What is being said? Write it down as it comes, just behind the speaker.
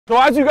So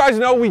as you guys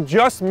know, we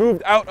just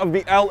moved out of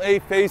the LA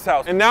FaZe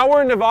House. And now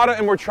we're in Nevada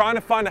and we're trying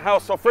to find a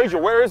house. So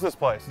Frazier, where is this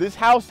place? This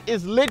house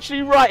is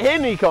literally right here,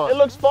 Nikon. It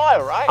looks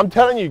fire, right? I'm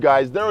telling you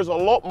guys, there is a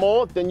lot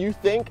more than you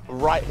think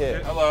right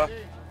here. Hello.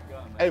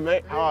 Hey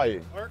mate, how are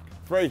you? Mark?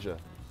 Frazier.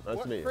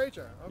 Nice to meet you.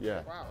 Frazier. Okay.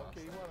 Yeah. Wow.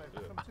 Okay, you want to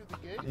come to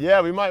the gate?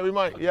 Yeah, we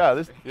might. Yeah,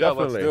 this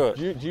definitely. Let's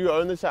do it. Do you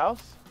own this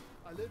house?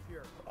 I live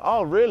here.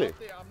 Oh, really?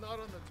 I'm not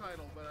on the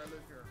title, but I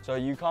live here. So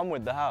you come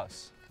with the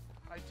house?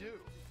 I do.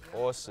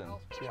 Awesome.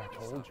 Yeah, I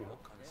told you.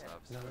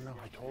 No,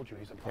 I told you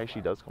he's a butler. He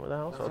actually does come with the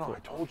house? No, I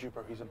told you,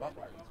 bro, he's a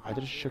butler. I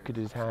just shook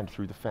his hand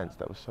through the fence.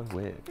 That was so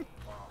weird.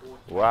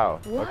 Wow,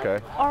 okay.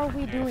 What are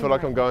we doing? I feel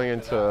like I'm going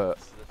into,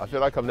 I feel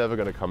like I'm never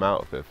going to come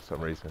out of it for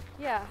some reason.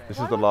 Yeah. This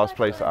is the last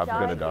place that I'm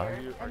going to die.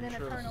 And then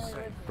eternally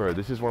live. Bro,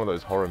 this is one of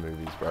those horror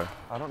movies, bro.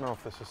 I don't know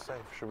if this is safe.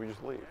 Should we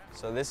just leave?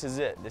 So this is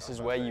it. This is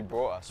where you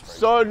brought us from.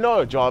 So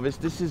no, Jarvis,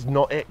 this is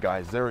not it,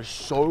 guys. There is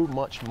so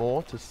much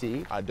more to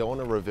see. I don't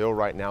want to reveal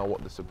right now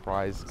what the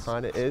surprise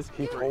kind of is.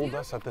 He told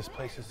us that this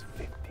place is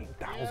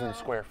 15,000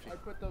 square feet. I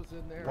put those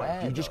in there.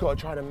 Where? You just got to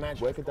try to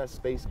imagine. Where could that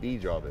space be,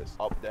 Jarvis?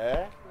 Up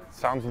there?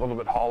 Sounds a little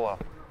bit hollow.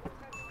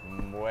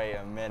 Wait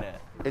a minute.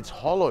 It's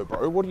hollow,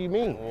 bro. What do you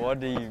mean?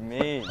 What do you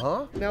mean?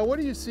 Huh? Now, what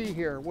do you see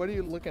here? What are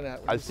you looking at?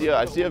 I see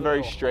a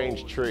very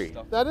strange tree.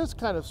 That is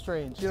kind of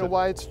strange. You know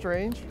why it's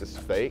strange? It's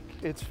fake.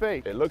 It's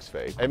fake. It looks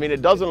fake. I mean,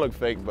 it doesn't look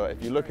fake, but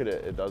if you look at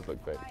it, it does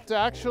look fake. It's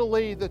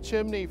actually the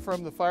chimney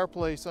from the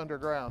fireplace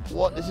underground.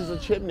 What? This is a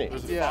chimney?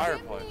 There's a Yeah.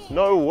 fireplace.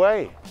 No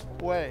way.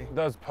 Way.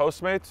 Does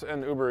Postmates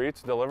and Uber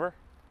Eats deliver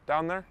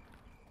down there?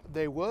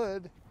 They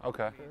would.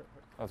 Okay,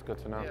 that's good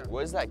to know. Yeah.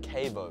 Where's that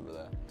cave over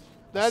there?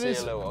 That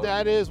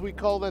is, we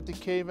call that the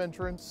cave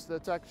entrance.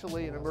 That's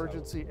actually an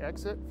emergency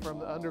exit from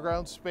the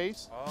underground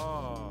space.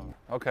 Oh.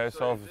 Okay,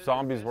 so if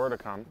zombies were to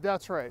come.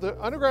 That's right. The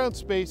underground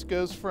space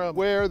goes from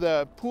where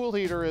the pool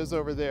heater is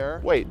over there.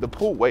 Wait, the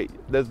pool,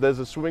 there's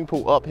a swimming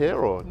pool up here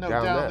or No,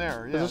 down down there?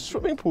 there, yeah. There's a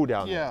swimming pool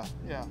down there.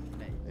 Yeah.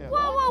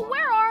 Whoa,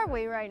 where are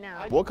we right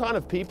now? What kind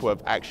of people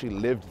have actually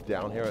lived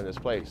down here in this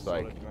place?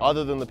 Like,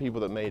 other than the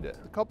people that made it?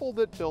 The couple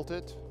that built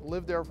it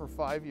lived there for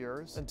 5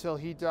 years until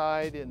he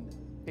died in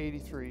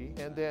 '83.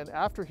 And then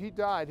after he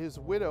died, his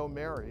widow,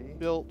 Mary,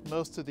 built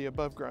most of the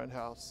above ground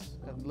house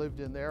and lived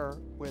in there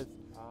with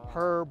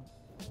her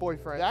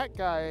boyfriend. That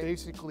guy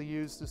basically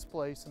used this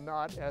place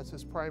not as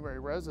his primary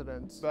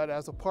residence, but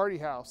as a party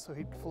house. So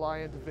he'd fly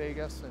into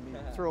Vegas and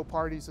he'd throw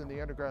parties in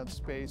the underground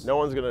space. No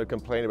one's gonna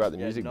complain about the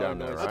music down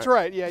there, right? That's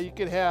right, yeah, you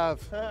could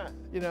have,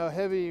 you know,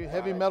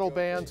 heavy metal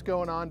bands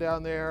going on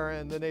down there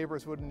and the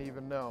neighbors wouldn't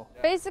even know.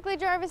 Basically,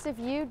 Jarvis, if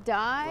you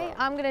die,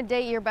 I'm gonna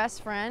date your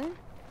best friend,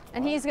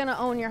 and he's gonna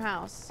own your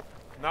house.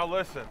 Now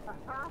listen.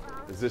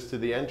 Is this to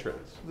the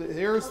entrance?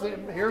 Here's the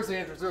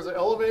entrance. There's an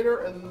elevator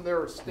and then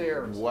there are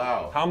stairs.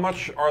 Wow. How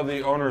much are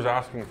the owners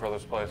asking for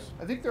this place?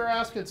 I think they're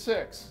asking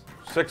 6.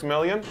 6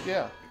 million?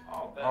 Yeah.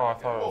 Oh, I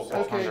thought it was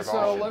 $600. Okay,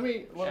 so let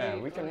me Yeah,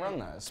 we can run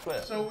that.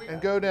 Split.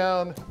 and go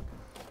down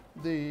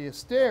the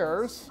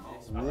stairs.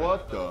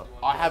 What the?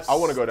 I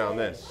want to go down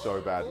this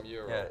so bad.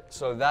 Yeah,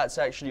 so that's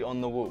actually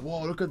on the wall.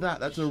 Whoa, look at that.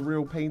 That's a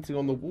real painting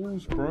on the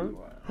walls,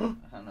 bro.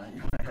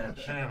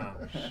 Hannah.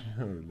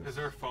 Is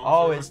there a phone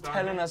Oh, service it's down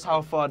telling here? us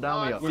how far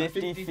down we are. We're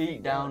 50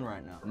 feet down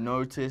right now.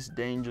 Notice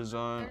danger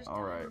zone.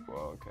 All right,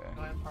 well, okay.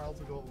 9 piles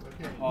of gold.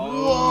 Okay.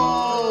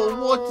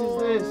 Whoa, what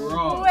is this?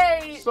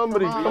 Wait.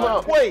 Somebody come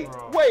out. Wait.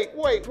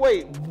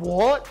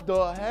 What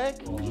the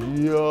heck?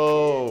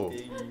 Yo.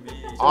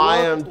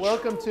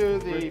 Welcome to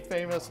the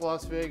famous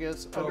Las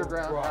Vegas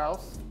underground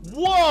house.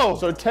 Whoa!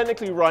 So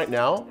technically right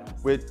now,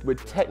 we're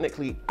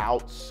technically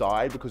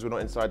outside because we're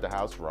not inside the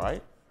house,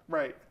 right?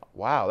 Right.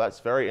 Wow,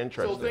 that's very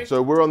interesting.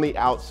 So we're on the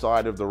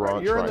outside of the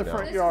ranch You're in right the now.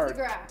 front yard.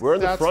 We're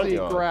in the That's front the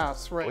yard.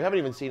 grass, right. We haven't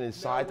even seen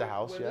inside the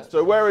house yet.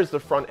 So where is the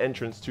front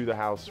entrance to the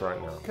house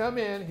right now? Come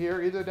in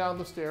here, either down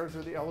the stairs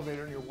or the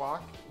elevator, and you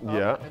walk up,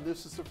 Yeah. and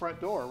this is the front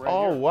door right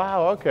Oh, here.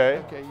 wow, okay.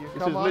 Okay, you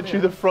This come is on literally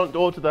in. the front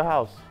door to the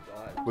house.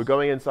 We're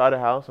going inside a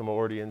house and we're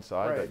already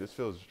inside. Right. Like, this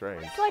feels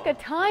strange. It's like a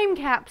time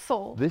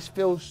capsule. This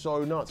feels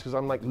so nuts because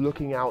I'm like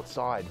looking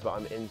outside, but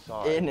I'm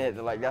inside. In it,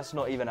 like that's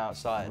not even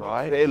outside.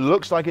 Right? It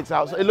looks like it's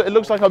outside. It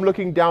looks like I'm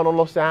looking down on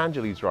Los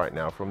Angeles right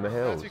now from the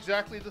hills. That's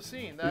exactly the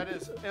scene. That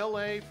is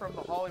LA from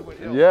the Hollywood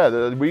Hills.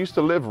 Yeah, we used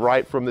to live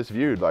right from this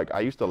view. Like, I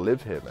used to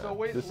live here, man. So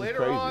wait, this is later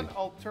crazy. on,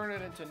 I'll turn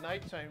it into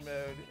nighttime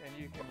mode, and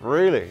you can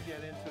Really?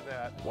 get into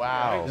that.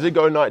 Wow. Does it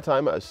go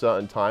nighttime at a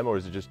certain time, or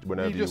is it just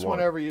whenever you Just want?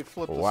 whenever you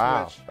flip the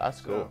Wow, switch. that's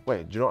cool. So-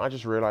 Wait, do you know what I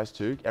just realized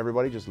too?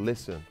 Everybody just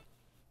listen.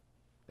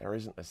 There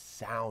isn't a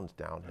sound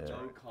down here.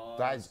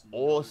 That is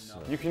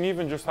awesome. You can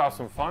even just have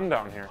some fun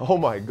down here. Oh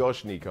my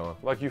gosh, Nikon.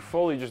 Like you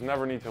fully just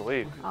never need to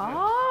leave.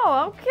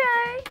 Oh,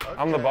 okay.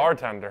 I'm the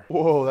bartender.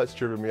 Whoa, that's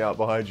tripping me out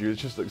behind you. It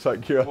just looks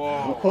like you're.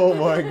 Oh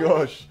my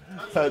gosh,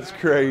 that's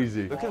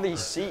crazy. Look at these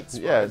seats.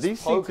 Bro. Yeah, It's these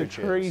seats poker are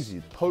chips.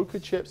 crazy. Poker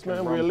chips, man.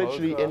 Can We're run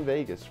literally poker. in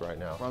Vegas right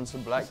now. Run some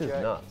This blackjack.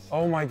 is nuts.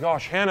 Oh my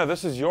gosh, Hannah,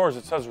 this is yours.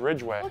 It says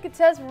Ridgeway. Look, it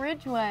says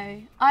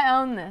Ridgeway. I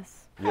own this.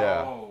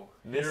 Yeah. Oh.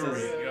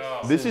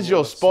 This is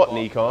your spot,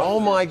 Nikon. Oh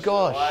my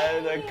gosh. Why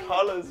are the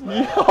colors,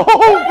 man?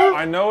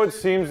 I know it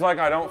seems like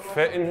I don't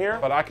fit in here,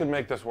 but I could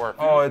make this work.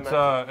 Oh,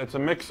 it's a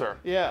mixer.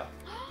 Yeah.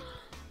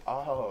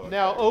 Oh.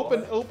 Now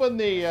open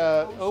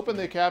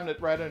the cabinet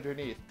right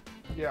underneath.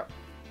 Yeah.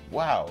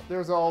 Wow.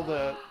 There's all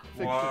the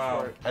fixtures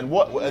for it. And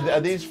what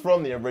are these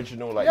from the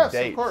original like Yes,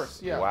 dates? of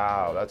course. Yeah.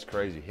 Wow, that's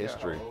crazy.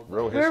 History.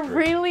 Real We're history.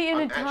 really in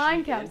a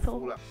time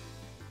capsule.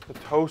 The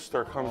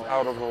toaster comes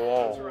out of the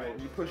wall.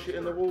 You push it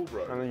in the wall,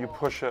 bro. And then you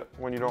push it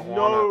when you don't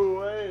want it. No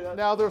way.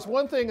 Now there's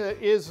one thing that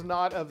is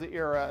not of the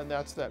era, and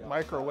that's that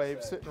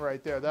microwave sitting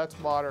right there. That's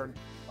modern.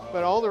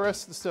 But all the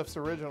rest of the stuff's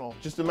original.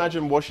 Just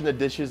imagine washing the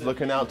dishes,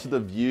 looking out to the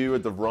view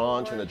of the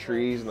ranch and the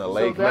trees and the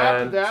lake, So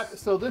man.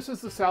 so this is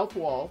the south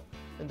wall,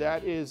 and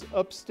that is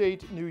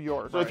upstate New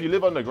York. So if you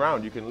live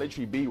underground, you can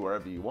literally be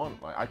wherever you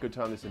want. Like I could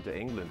turn this into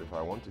England if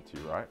I wanted to,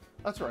 right?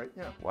 That's right,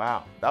 yeah.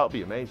 Wow, that would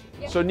be amazing.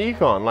 So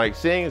Nikon, like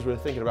seeing as we're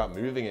thinking about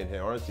moving in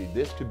here, honestly,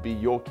 this could be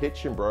your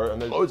kitchen, bro.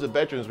 And there's loads of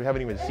bedrooms we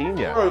haven't even seen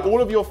yet. Bro, all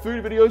of your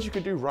food videos you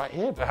could do right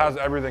here. It has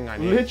everything I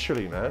need.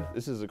 Literally, man.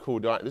 This is a cool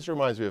dining. This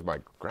reminds me of my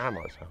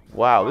grandma's house.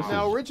 Wow, this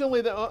Now is...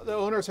 originally the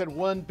owners had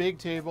one big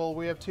table.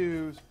 We have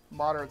two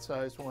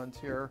moderate-sized ones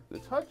here.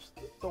 Touch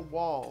the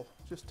wall.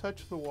 Just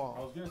touch the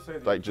wall.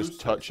 Like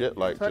just touch it,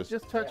 like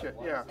Just touch it,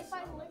 yeah.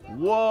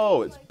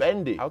 Whoa, it's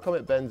bendy. How come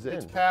it bends in?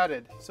 It's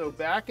padded. So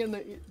back in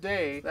the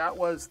day, that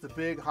was the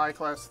big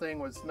high-class thing,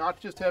 was not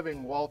just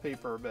having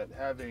wallpaper, but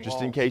having Just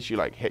in walls. case you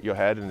like hit your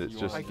head and it's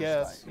just... I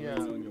guess, yeah.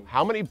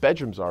 How many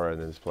bedrooms are in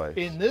this place?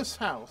 In this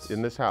house,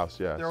 In this house,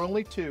 yeah. there are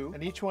only two,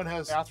 and each one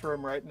has a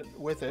bathroom right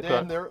with it.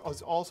 And there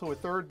is also a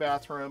third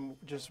bathroom,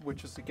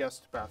 which is the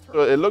guest bathroom.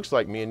 So it looks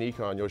like me and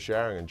Nikon, you're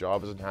sharing, and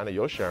Jarvis and Hannah,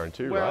 you're sharing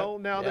too, Well,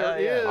 right? now Yeah,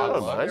 there yeah. is. I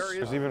don't mind. there is-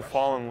 There's even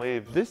fallen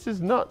leaves. This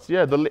is nuts.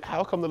 Yeah,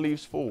 how come the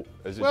leaves fall?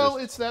 Is it Well,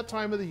 just it's that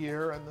time of the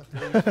year, and the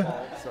leaves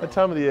fall. the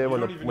time of the year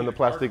when the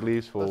plastic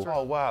leaves fall?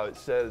 Oh wow, it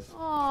says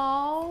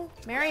Oh,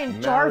 Mary and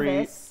Mary,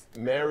 Jarvis.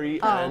 Mary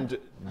and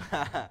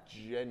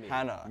Jenny.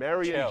 Hannah,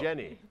 Mary chill. and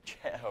Jenny.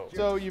 Chill.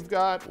 So you've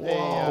got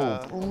Whoa,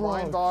 a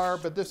wine bar,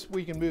 but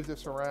we can move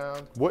this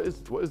around. What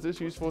is this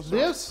used for? sir?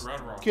 This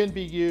can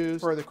be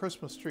used for the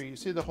Christmas tree. You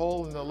see the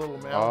hole in the little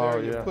mound Oh,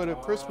 there? You yeah. put a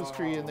Christmas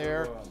tree in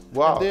there.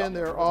 Wow. And then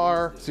there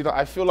are, See, like,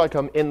 I feel like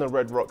I'm in the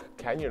Red Rock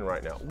Canyon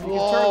right now. you can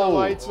turn the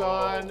lights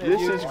on. and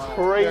This you- is There you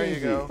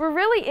crazy. go. We're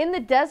really in the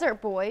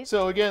desert, boys.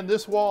 So again,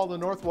 this wall, the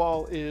north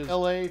wall, is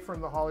LA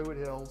from the Hollywood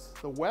Hills.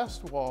 The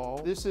west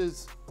wall, this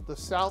is the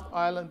South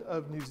Island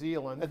of New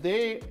Zealand.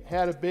 They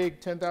had a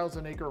big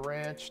 10,000 acre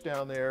ranch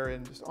down there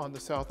on the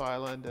South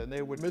Island, and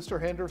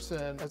Mr.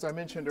 Henderson, as I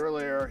mentioned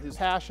earlier, his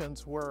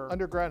passions were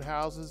underground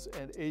houses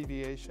and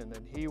aviation,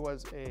 and he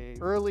was an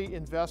early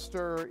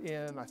investor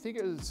in, I think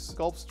it was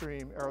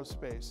Gulfstream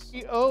Aerospace.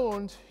 He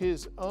owned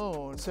his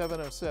own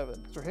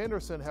 707. Mr.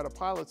 Henderson had a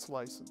pilot's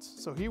license,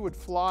 so he would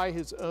fly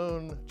his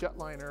own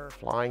jetliner.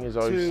 Flying his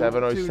own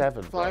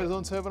 707. Fly bro. his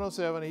own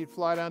 707. He'd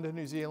fly down to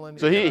New Zealand.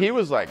 So he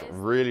was like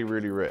really,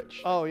 really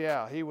rich. Oh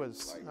yeah, he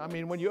was. I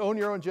mean, when you own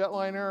your own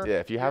jetliner. Yeah,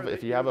 if you have a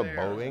there,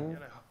 Boeing, you know,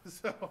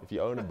 so. if you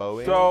own a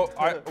Boeing. So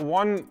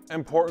one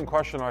important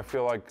question I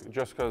feel like,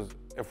 just because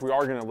if we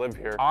are gonna live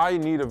here, I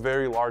need a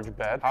very large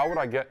bed. How would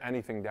I get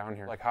anything down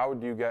here? Like how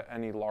would you get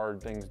any large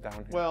things down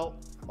here? Well,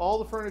 all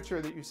the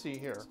furniture that you see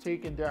here is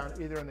taken down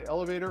either in the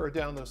elevator or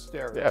down those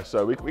stairs. yeah,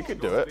 so we could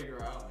do it.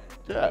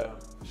 Yeah,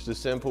 just a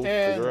simple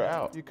And figure it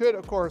out. you could,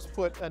 of course,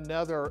 put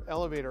another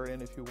elevator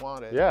in if you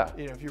wanted. Yeah.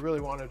 You know, if you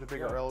really wanted a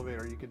bigger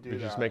elevator, you could do You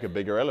that. just make a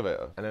bigger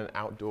elevator and an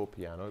outdoor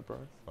piano, bro.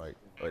 Like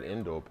an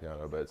indoor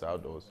piano, but it's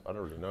outdoors. I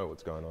don't really know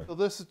what's going on. So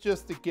this is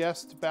just the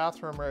guest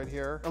bathroom right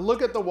here. And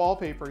look at the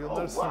wallpaper. You'll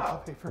notice the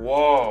wallpaper.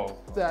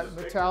 Whoa. That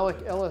metallic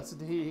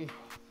LSD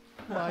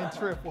mind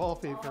trip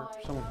wallpaper.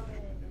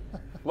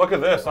 Look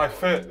at this, I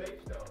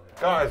fit.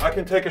 Guys, I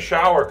can take a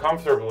shower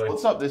comfortably.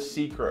 What's up this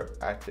secret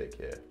attic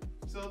here?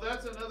 So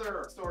that's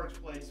another storage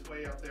place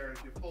way up there.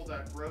 If you pull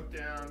that rope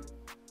down,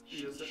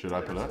 Should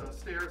I pull there's, up?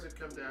 Stairs that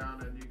come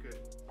down, and you could.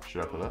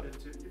 Should I pull up?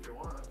 If you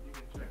want, you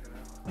can check it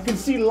out. I can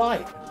see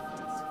light.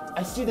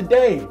 I see the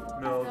day.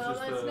 No, that's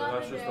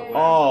just a lamp.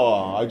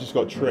 Oh, I just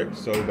got tricked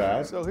so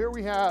bad. So here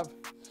we have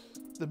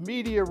the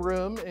media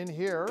room in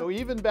here. So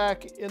even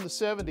back in the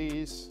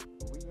 70s,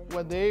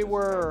 when they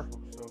were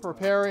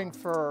preparing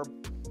for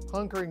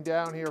hunkering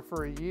down here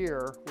for a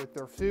year with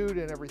their food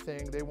and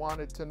everything, they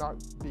wanted to not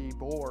be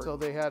bored. So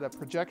they had a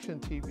projection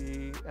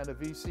TV and a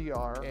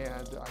VCR,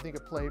 and I think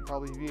it played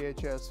probably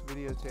VHS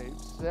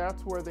videotapes.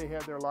 That's where they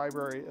had their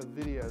library of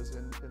videos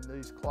in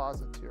these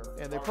closets here.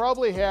 And they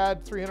probably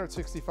had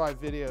 365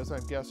 videos,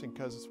 I'm guessing,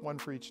 because it's one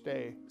for each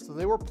day. So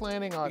they were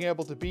planning on being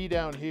able to be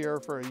down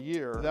here for a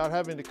year without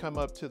having to come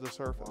up to the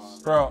surface.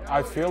 Bro,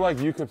 I feel like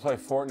you could play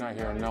Fortnite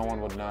here and no one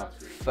would know.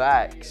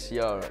 Facts,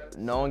 yo.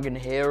 No one can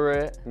hear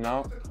it.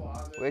 No?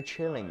 We're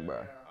chilling,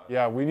 bro.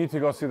 Yeah, we need to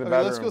go see the Okay,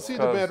 bedrooms. let's go see the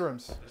 'cause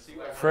bedrooms.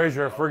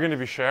 Frazier, if we're gonna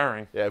be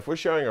sharing. Yeah, if we're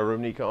sharing a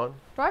room, Nikon.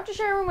 Do I have to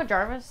share a room with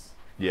Jarvis?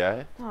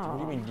 Yeah. What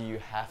do you mean, do you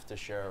have to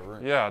share a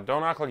room? Yeah,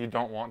 don't act like you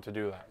don't want to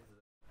do that.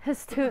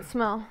 His toot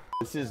smell.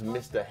 This is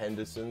Mr.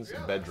 Henderson's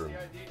bedroom.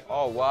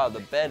 Oh wow,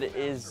 the bed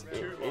is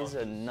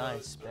a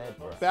nice bed,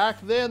 bro.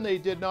 Back then, they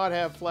did not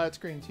have flat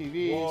screen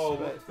TVs. Whoa,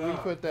 but we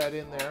put that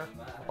in there.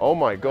 Oh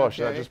my gosh,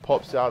 that Okay. just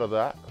pops out of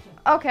that.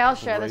 Okay, I'll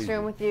share this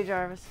room with you,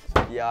 Jarvis.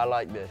 Yeah, I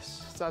like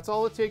this. So that's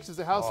all it takes is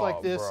a house Oh,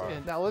 like this. bro.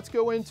 And now let's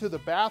go into the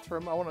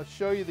bathroom. I want to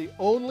show you the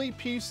only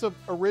piece of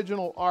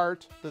original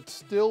art that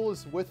still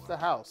is with the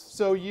house.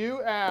 So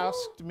you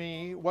asked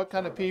me what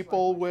kind of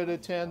people would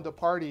attend the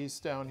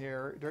parties down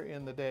here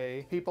in the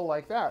day. People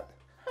like that.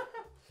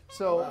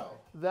 So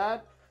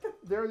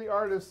there the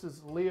artist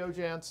is Leo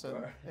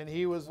Jansen, and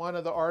he was one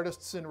of the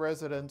artists in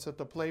residence at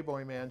the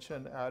Playboy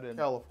Mansion out in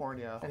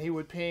California. And he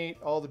would paint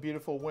all the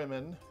beautiful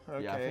women.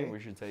 Okay. Yeah, I think we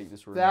should take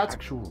this room. That's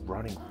Actual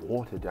running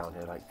water down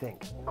here, like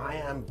think. I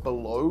am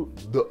below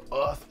the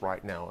earth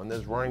right now, and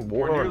there's running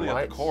water We're and nearly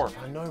at the lights. core.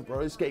 I know, bro,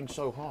 it's getting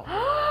so hot.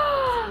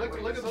 look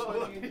at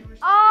the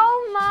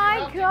Oh my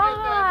have to get that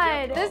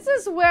God. gift. This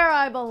is where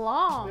I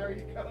belong. There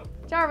you go.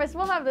 Jarvis,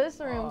 we'll have this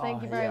room,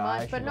 thank you very yeah, I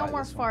much. But actually no like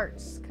more this one.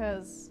 farts,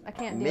 because I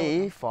can't deal with Me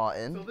them.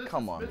 farting? this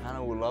Come is on, big.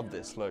 Hannah will love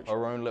this. Look,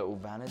 our own little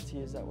vanity.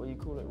 Is that what you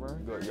call it, bro?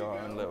 You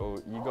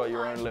got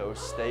your own little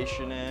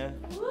station here.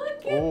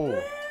 Look at Oh.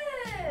 this.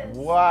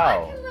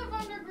 Wow. I can live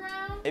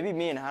underground. Maybe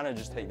me and Hannah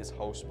just take this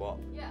whole spot,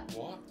 Yeah.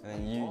 What?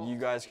 and then you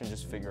guys can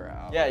just figure it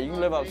out. Yeah, you can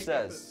live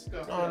upstairs.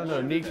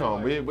 No,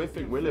 Nikon, we're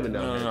living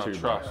down here too,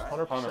 bro. trust.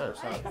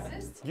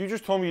 100%. You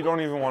just told me you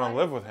don't even want to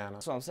live with Hannah.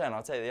 That's what I'm saying.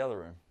 I'll take the other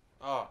room.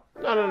 Oh.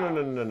 No.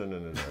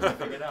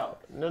 Figure it out.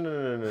 No.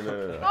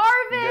 Get all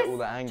the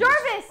Jarvis! angles.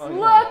 Jarvis,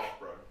 look!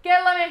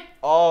 Get, let me.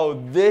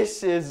 Oh,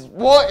 this is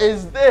what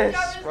is this,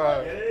 Jarvis,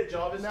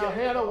 bro? Now,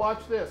 Hannah,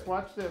 watch this.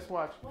 Watch this.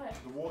 Watch. What?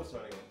 The water's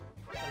turning on.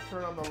 I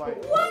turn on the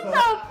light. What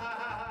the?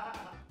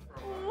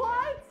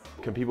 What?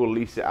 Can people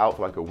lease it out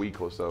for like a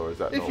week or so, or is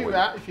that If not you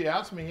what- if you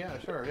ask me, yeah,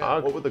 sure. Yeah.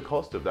 What would the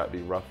cost of that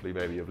be roughly,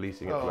 maybe, of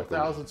leasing it for Oh, like a week?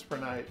 thousands per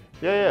night.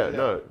 Yeah,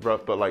 no,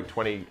 rough, but like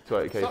 20 to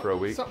 8K for a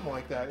week. Something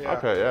like that. Yeah.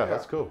 Okay, yeah,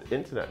 that's cool.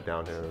 Internet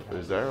down here,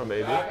 is there, or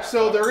maybe?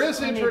 So there is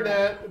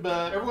internet,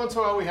 but every once in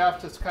a while we have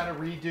to kind of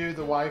redo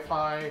the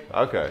Wi-Fi.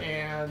 Okay.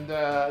 And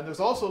there's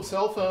also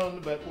cell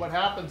phone, but what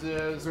happens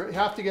is you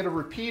have to get a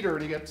repeater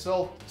to get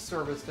cell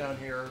service down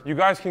here. You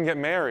guys can get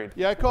married.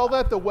 Yeah, I call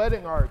that the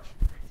wedding arch.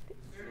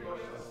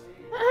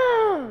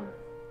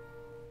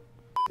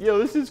 Yo,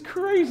 this is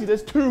crazy.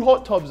 There's 2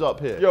 hot tubs up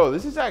here. Yo,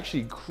 this is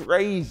actually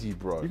crazy,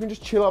 bro. You can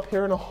just chill up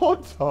here in a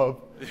hot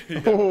tub.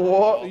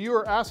 What? You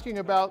were asking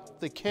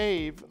about the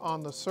cave on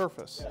the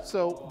surface.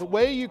 So the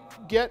way you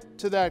get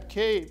to that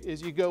cave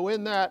is you go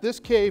in this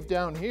cave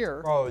down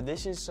here. Bro,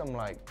 this is some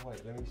like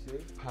Wait, let me see.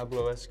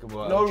 Pablo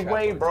Escobar. No trap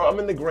way, on bro. top. I'm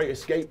in the Great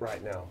Escape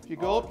right now. If you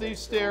go up these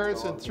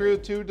stairs and through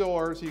 2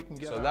 doors, you can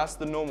get So out. that's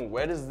the normal.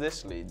 Where does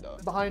this lead though?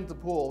 Behind the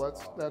pool.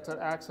 That's an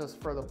access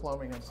for the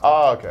plumbing and stuff.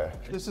 Oh, okay.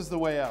 This is the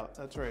way out.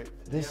 That's right.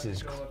 This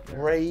is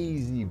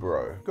crazy,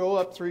 bro. Go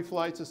up 3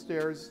 flights of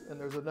stairs, and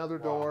there's another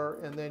door,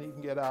 and then you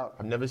can get out.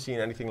 I've never seen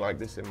anything like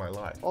this in my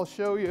life. I'll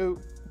show you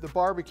the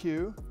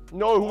barbecue.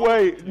 No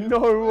way,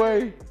 no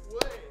way.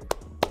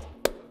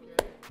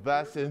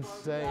 That's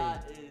insane.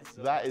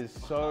 That is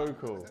so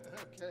cool.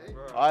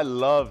 I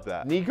love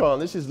that. Nikon,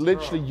 this is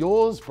literally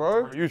yours,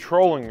 bro. Are you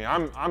trolling me?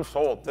 I'm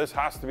sold. This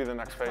has to be the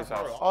next FaZe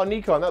House. Oh,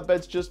 Nikon, that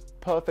bed's just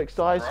perfect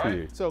size for Right.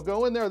 you. So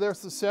go in there.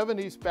 There's the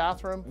 70s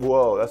bathroom.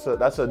 Whoa, that's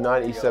a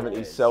 90s,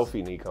 70s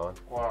selfie, Nikon.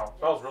 Wow.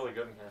 Smells really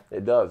good in here.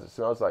 It does. It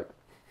smells like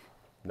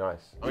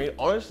nice. I mean,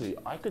 honestly,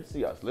 I could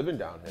see us living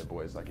down here,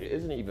 boys. Like, it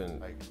isn't even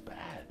like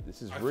bad.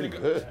 This is really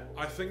good.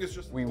 I think it's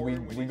just We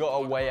got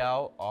to weigh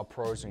out our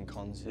pros and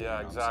cons. Here, Yeah, you know what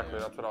I'm exactly.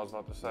 saying? That's what I was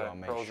about to say. Gotta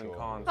make Pros and sure.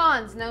 cons.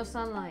 Cons, no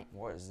sunlight.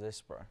 What is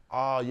this, bro?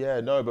 Oh, yeah,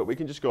 no, but we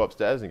can just go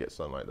upstairs and get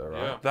sunlight though,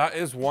 right? Yeah. That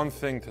is one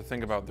thing to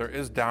think about. There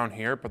is down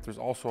here, but there's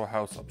also a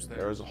house upstairs.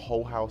 There is a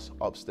whole house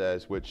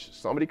upstairs which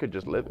somebody could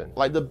just live in.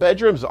 Like, the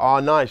bedrooms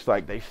are nice.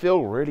 Like, they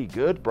feel really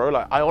good, bro.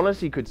 Like, I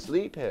honestly could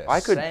sleep here. I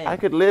Same.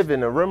 could live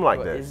in a room like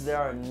But this. is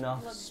there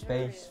enough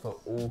space for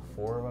all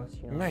 4 of us?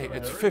 You know? Mate,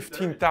 it's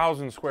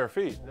 15,000 square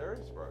feet.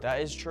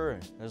 That is true.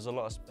 There's a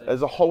lot of space.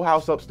 There's a whole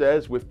house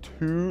upstairs with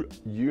 2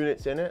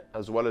 units in it,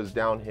 as well as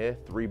down here,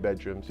 3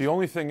 bedrooms. The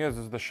only thing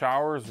is the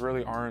showers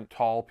really aren't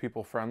tall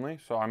people friendly,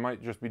 so I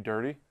might just be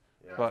dirty,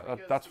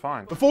 but that's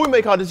fine. Before we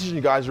make our decision,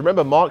 you guys,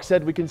 remember Mark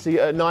said we can see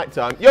it at night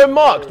time. Yo,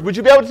 Mark, would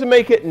you be able to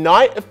make it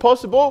night if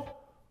possible?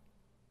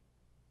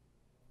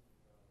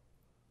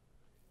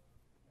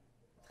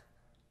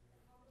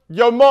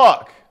 Yo,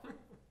 Mark.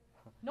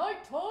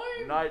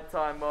 Nighttime.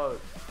 Nighttime mode.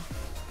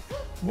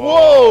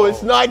 Whoa,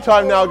 it's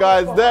nighttime now,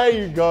 guys. There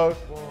you go.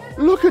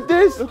 Look at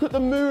this. Look at the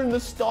moon and the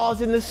stars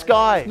in the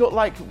sky. It's not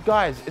like,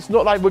 guys, it's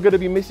not like we're going to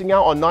be missing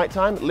out on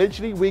nighttime.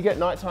 Literally, we get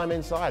nighttime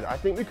inside. I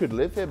think we could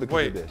live here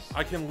because of Wait, this.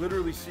 I can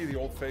literally see the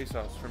old FaZe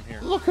House from here.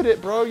 Look at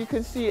it, bro. You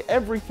can see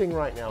everything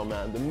right now,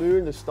 man. The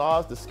moon, the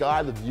stars, the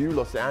sky, the view,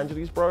 Los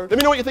Angeles, bro. Let me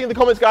know what you think in the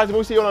comments, guys, and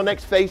we'll see you on our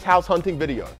next FaZe House hunting video.